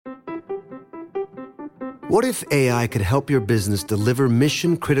What if AI could help your business deliver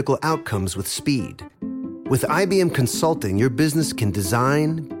mission-critical outcomes with speed? With IBM Consulting, your business can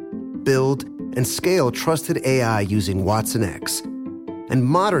design, build, and scale trusted AI using watsonx, and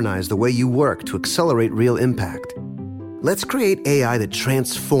modernize the way you work to accelerate real impact. Let's create AI that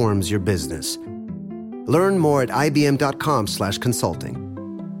transforms your business. Learn more at ibm.com/consulting.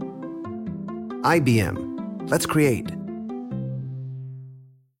 IBM. Let's create.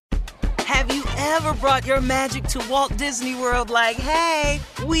 Have you ever brought your magic to Walt Disney World like, hey,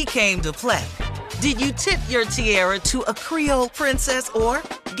 we came to play? Did you tip your tiara to a Creole princess or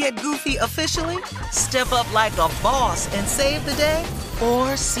get goofy officially? Step up like a boss and save the day?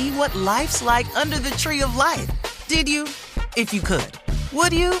 Or see what life's like under the tree of life? Did you? If you could.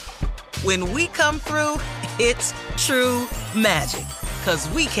 Would you? When we come through, it's true magic. 'Cause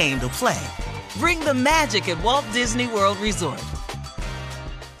we came to play. Bring the magic at Walt Disney World Resort.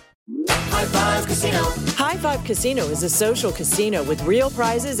 High Five Casino. High Five Casino is a social casino with real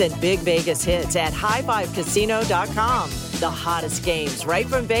prizes and big Vegas hits at highfivecasino.com. The hottest games right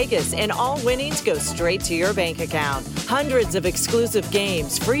from Vegas, and all winnings go straight to your bank account. Hundreds of exclusive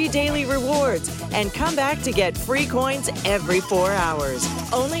games, free daily rewards, and come back to get free coins every 4 hours.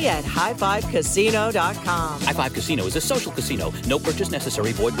 Only at highfivecasino.com. High Five Casino is a social casino. No purchase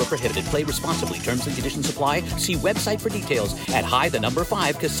necessary. Void where prohibited. Play responsibly. Terms and conditions apply. See website for details at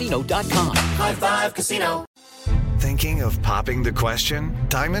high5casino.com. High Five Casino. Thinking of popping the question?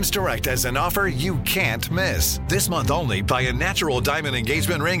 Diamonds Direct has an offer you can't miss. This month only, buy a natural diamond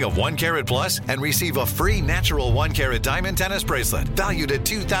engagement ring of 1 carat plus and receive a free natural 1 carat diamond tennis bracelet valued at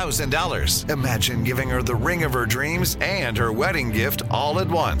 $2,000. Imagine giving her the ring of her dreams and her wedding gift all at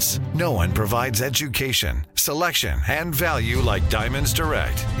once. No one provides education, selection, and value like Diamonds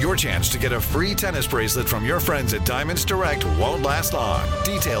Direct. Your chance to get a free tennis bracelet from your friends at Diamonds Direct won't last long.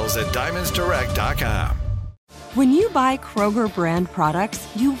 Details at diamondsdirect.com. When you buy Kroger brand products,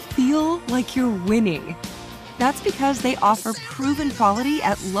 you feel like you're winning. That's because they offer proven quality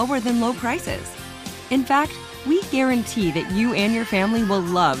at lower than low prices. In fact, we guarantee that you and your family will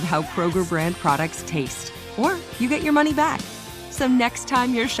love how Kroger brand products taste, or you get your money back. So next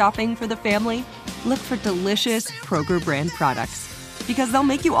time you're shopping for the family, look for delicious Kroger brand products, because they'll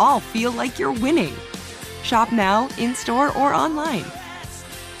make you all feel like you're winning. Shop now, in-store, or online.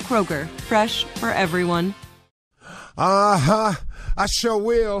 Kroger, fresh for everyone. I sure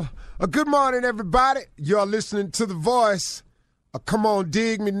will. Good morning, everybody. You're listening to The Voice. Come on,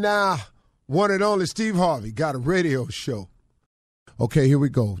 dig me now. One and only Steve Harvey got a radio show. Okay, here we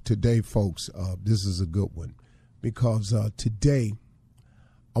go. Today, folks, this is a good one because today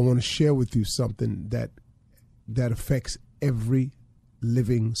I want to share with you something that affects every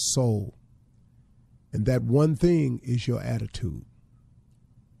living soul. And that one thing is your attitude.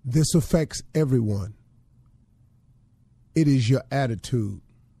 This affects everyone. It is your attitude.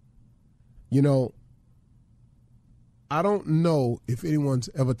 You know, I don't know if anyone's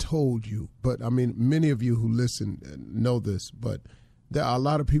ever told you, but I mean, many of you who listen know this, but there are a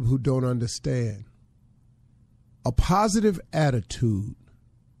lot of people who don't understand. A positive attitude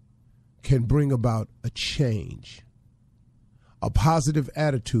can bring about a change. A positive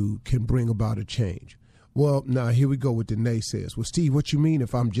attitude can bring about a change. Well, now here we go with the naysayers. Well, Steve, what you mean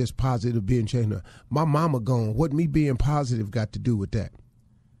if I'm just positive being changed? My mama gone. What me being positive got to do with that?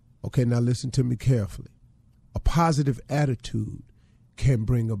 Okay, now listen to me carefully. A positive attitude can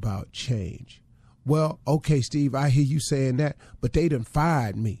bring about change. Well, okay, Steve, I hear you saying that, but they done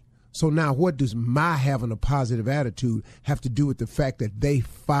fired me. So now what does my having a positive attitude have to do with the fact that they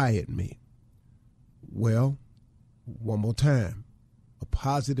fired me? Well, one more time. A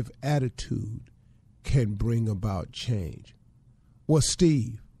positive attitude can bring about change. Well,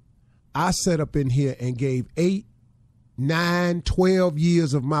 Steve, I sat up in here and gave 8, 9, 12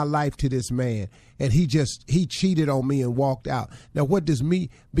 years of my life to this man, and he cheated on me and walked out. Now, what does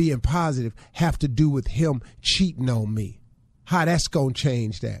me being positive have to do with him cheating on me? How that's going to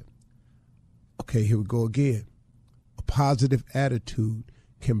change that? Okay, here we go again. A positive attitude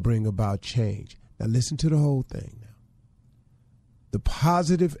can bring about change. Now, listen to the whole thing now. The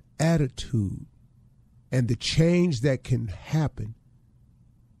positive attitude and the change that can happen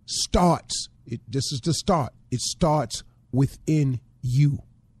starts, this is the start, it starts within you.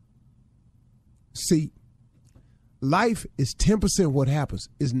 See, life is 10% what happens,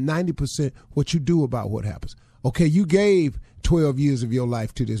 is 90% what you do about what happens. Okay, you gave 12 years of your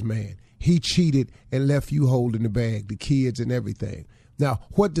life to this man. He cheated and left you holding the bag, the kids and everything. Now,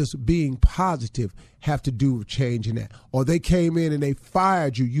 what does being positive have to do with changing that? Or they came in and they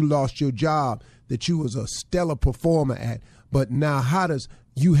fired you, you lost your job that you was a stellar performer at, but now how does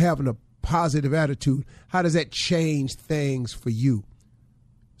you having a positive attitude, how does that change things for you?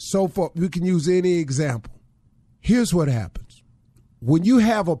 So far, we can use any example. Here's what happens. When you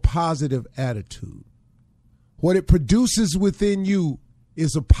have a positive attitude, what it produces within you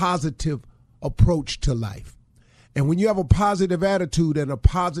is a positive approach to life. And when you have a positive attitude and a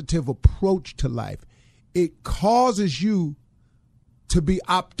positive approach to life, it causes you to be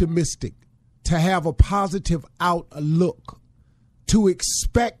optimistic, to have a positive outlook, to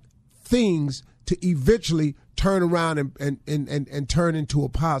expect things to eventually turn around and turn into a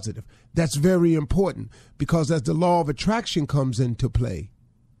positive. That's very important because as the law of attraction comes into play,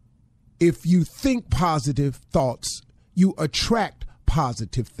 if you think positive thoughts, you attract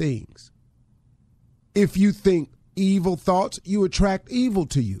positive things. If you think evil thoughts, you attract evil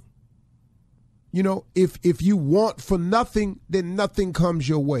to you. You know, if you want for nothing, then nothing comes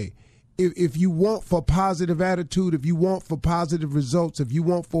your way. If you want for positive attitude, if you want for positive results, if you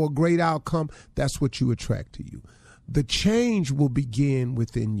want for a great outcome, that's what you attract to you. The change will begin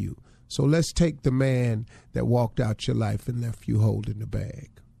within you. So let's take the man that walked out your life and left you holding the bag.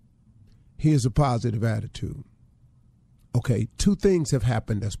 Here's a positive attitude. Okay, two things have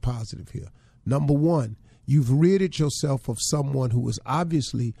happened that's positive here. Number one, you've ridded yourself of someone who is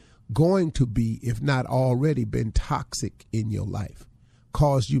obviously going to be, if not already, been toxic in your life.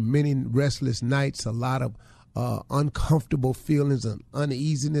 Caused you many restless nights, a lot of uncomfortable feelings and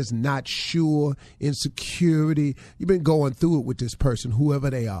uneasiness, not sure, insecurity. You've been going through it with this person, whoever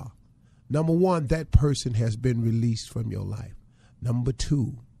they are. Number one, that person has been released from your life. Number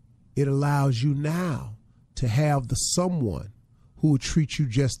two, it allows you now to have the someone who will treat you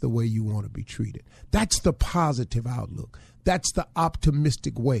just the way you want to be treated. That's the positive outlook. That's the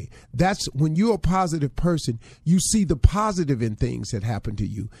optimistic way. That's when you're a positive person, you see the positive in things that happen to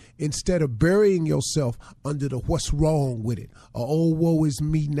you instead of burying yourself under the what's wrong with it, or oh, woe is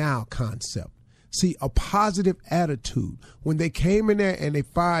me now concept. See, a positive attitude, when they came in there and they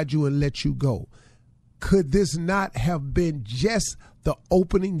fired you and let you go, could this not have been just the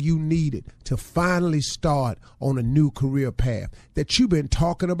opening you needed to finally start on a new career path that you've been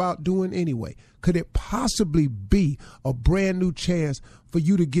talking about doing anyway? Could it possibly be a brand new chance for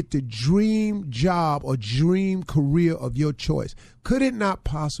you to get the dream job or dream career of your choice? Could it not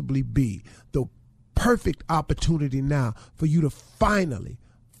possibly be the perfect opportunity now for you to finally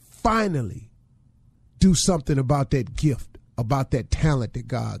do something about that gift, about that talent that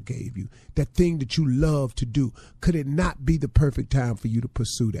God gave you, that thing that you love to do? Could it not be the perfect time for you to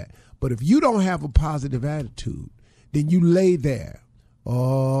pursue that? But if you don't have a positive attitude, then you lay there.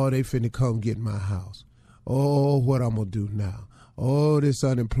 Oh, they finna come get my house. Oh, what I'm gonna do now? Oh, this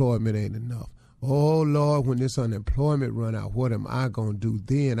unemployment ain't enough. Oh, Lord, when this unemployment run out, what am I gonna do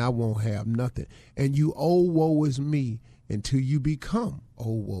then? I won't have nothing. And you, oh, woe is me, until you become,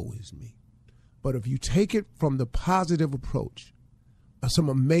 oh, woe is me. But if you take it from the positive approach, some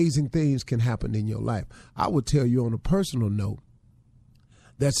amazing things can happen in your life. I would tell you on a personal note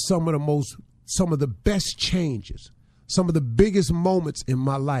that some of the best changes, some of the biggest moments in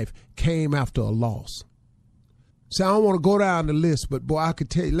my life came after a loss. So I don't want to go down the list, but boy, I could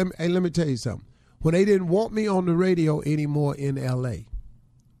tell you, let me tell you something. When they didn't want me on the radio anymore in LA,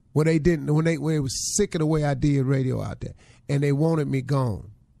 when they was sick of the way I did radio out there, and they wanted me gone.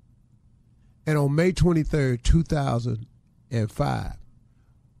 And on May 23rd, 2005,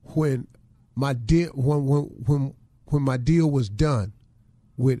 when my deal was done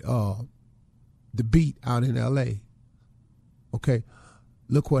with the Beat out in L.A., okay,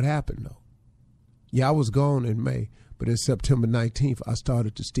 look what happened though. Yeah, I was gone in May, but in September 19th, I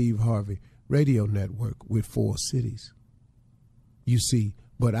started the Steve Harvey Radio Network with 4 cities. You see,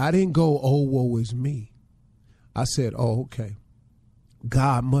 but I didn't go, oh, woe is me. I said, oh, okay.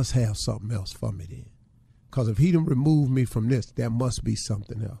 God must have something else for me then. Because if he didn't remove me from this, there must be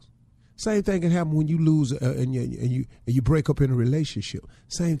something else. Same thing can happen when you lose and you break up in a relationship.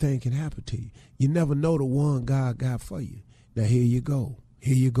 Same thing can happen to you. You never know the one God got for you. Now here you go.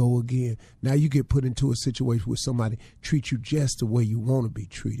 Here you go again. Now you get put into a situation where somebody treats you just the way you want to be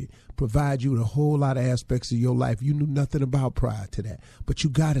treated, provide you with a whole lot of aspects of your life you knew nothing about prior to that. But you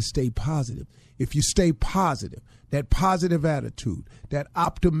got to stay positive. If you stay positive, that positive attitude, that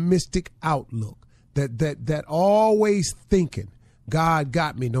optimistic outlook, that always thinking, God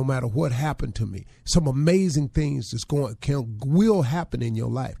got me no matter what happened to me. Some amazing things will happen in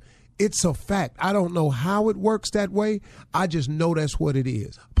your life. It's a fact. I don't know how it works that way. I just know that's what it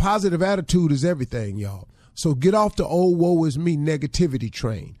is. Positive attitude is everything, y'all. So get off the old woe is me negativity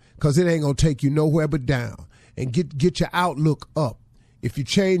train, because it ain't going to take you nowhere but down. And get your outlook up. If you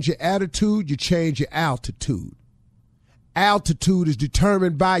change your attitude, you change your altitude. Altitude is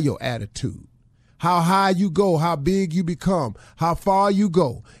determined by your attitude. How high you go, how big you become, how far you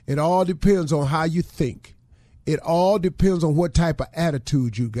go. It all depends on how you think. It all depends on what type of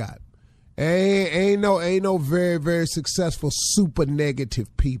attitude you got. Ain't no very, very successful super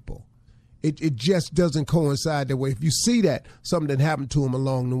negative people. It just doesn't coincide that way. If you see that, something happened to them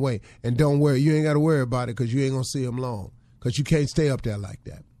along the way. And don't worry, you ain't got to worry about it because you ain't going to see them long. Because you can't stay up there like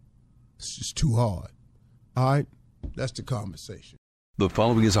that. It's just too hard. All right? That's the conversation. The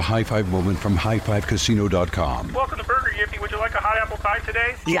following is a high five moment from highfivecasino.com. Welcome to Burger Yippee. Would you like a hot apple pie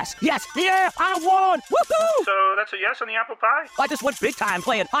today? Yes, yeah, I won! Woohoo! So that's a yes on the apple pie? I just went big time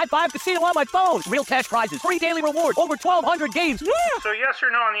playing High Five Casino on my phone. Real cash prizes, free daily rewards, over 1,200 games. Yeah! So yes or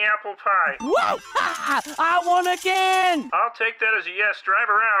no on the apple pie? Whoa! I won again! I'll take that as a yes. Drive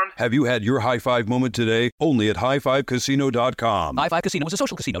around. Have you had your high five moment today? Only at highfivecasino.com. High Five Casino is a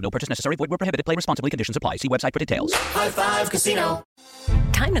social casino. No purchase necessary. Void where prohibited. Play responsibly. Conditions apply. See website for details. High Five Casino.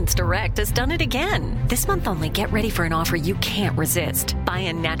 Diamonds Direct has done it again. This month only, get ready for an offer you can't resist. Buy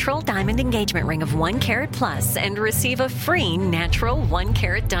a natural diamond engagement ring of 1 carat plus and receive a free natural 1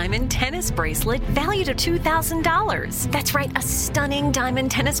 carat diamond tennis bracelet valued at $2,000. That's right, a stunning diamond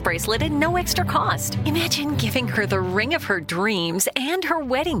tennis bracelet at no extra cost. Imagine giving her the ring of her dreams and her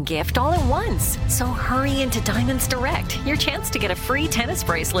wedding gift all at once. So hurry into Diamonds Direct. Your chance to get a free tennis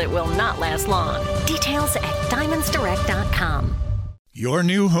bracelet will not last long. Details at diamondsdirect.com. Your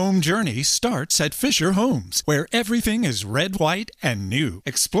new home journey starts at Fisher Homes, where everything is red, white, and new.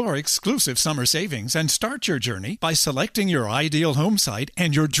 Explore exclusive summer savings and start your journey by selecting your ideal home site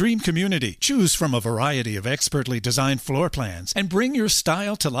and your dream community. Choose from a variety of expertly designed floor plans and bring your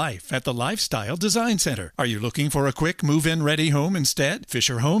style to life at the Lifestyle Design Center. Are you looking for a quick move-in ready home instead?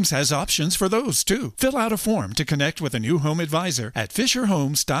 Fisher Homes has options for those too. Fill out a form to connect with a new home advisor at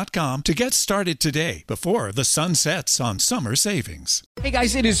fisherhomes.com to get started today before the sun sets on summer savings. Hey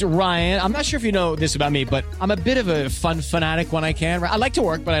guys, it is Ryan. I'm not sure if you know this about me, but I'm a bit of a fun fanatic when I can. I like to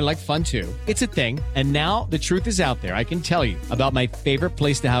work, but I like fun too. It's a thing. And now the truth is out there. I can tell you about my favorite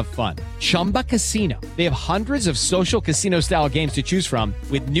place to have fun. Chumba Casino. They have hundreds of social casino style games to choose from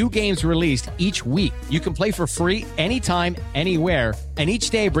with new games released each week. You can play for free anytime, anywhere. And each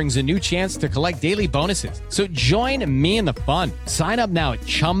day brings a new chance to collect daily bonuses. So join me in the fun. Sign up now at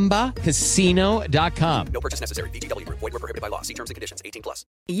ChumbaCasino.com. No purchase necessary. VGW. Void where prohibited by law. See terms and conditions. 18+.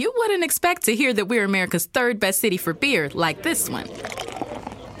 You wouldn't expect to hear that we're America's third best city for beer like this one.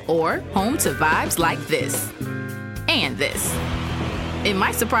 Or home to vibes like this. And this. It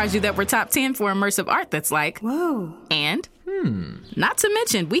might surprise you that we're top 10 for immersive art that's like, whoa. And, not to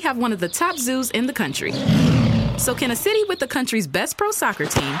mention, we have one of the top zoos in the country. So can a city with the country's best pro soccer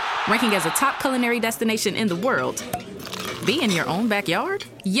team, ranking as a top culinary destination in the world, be in your own backyard?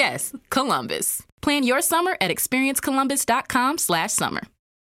 Yes, Columbus. Plan your summer at experiencecolumbus.com/summer.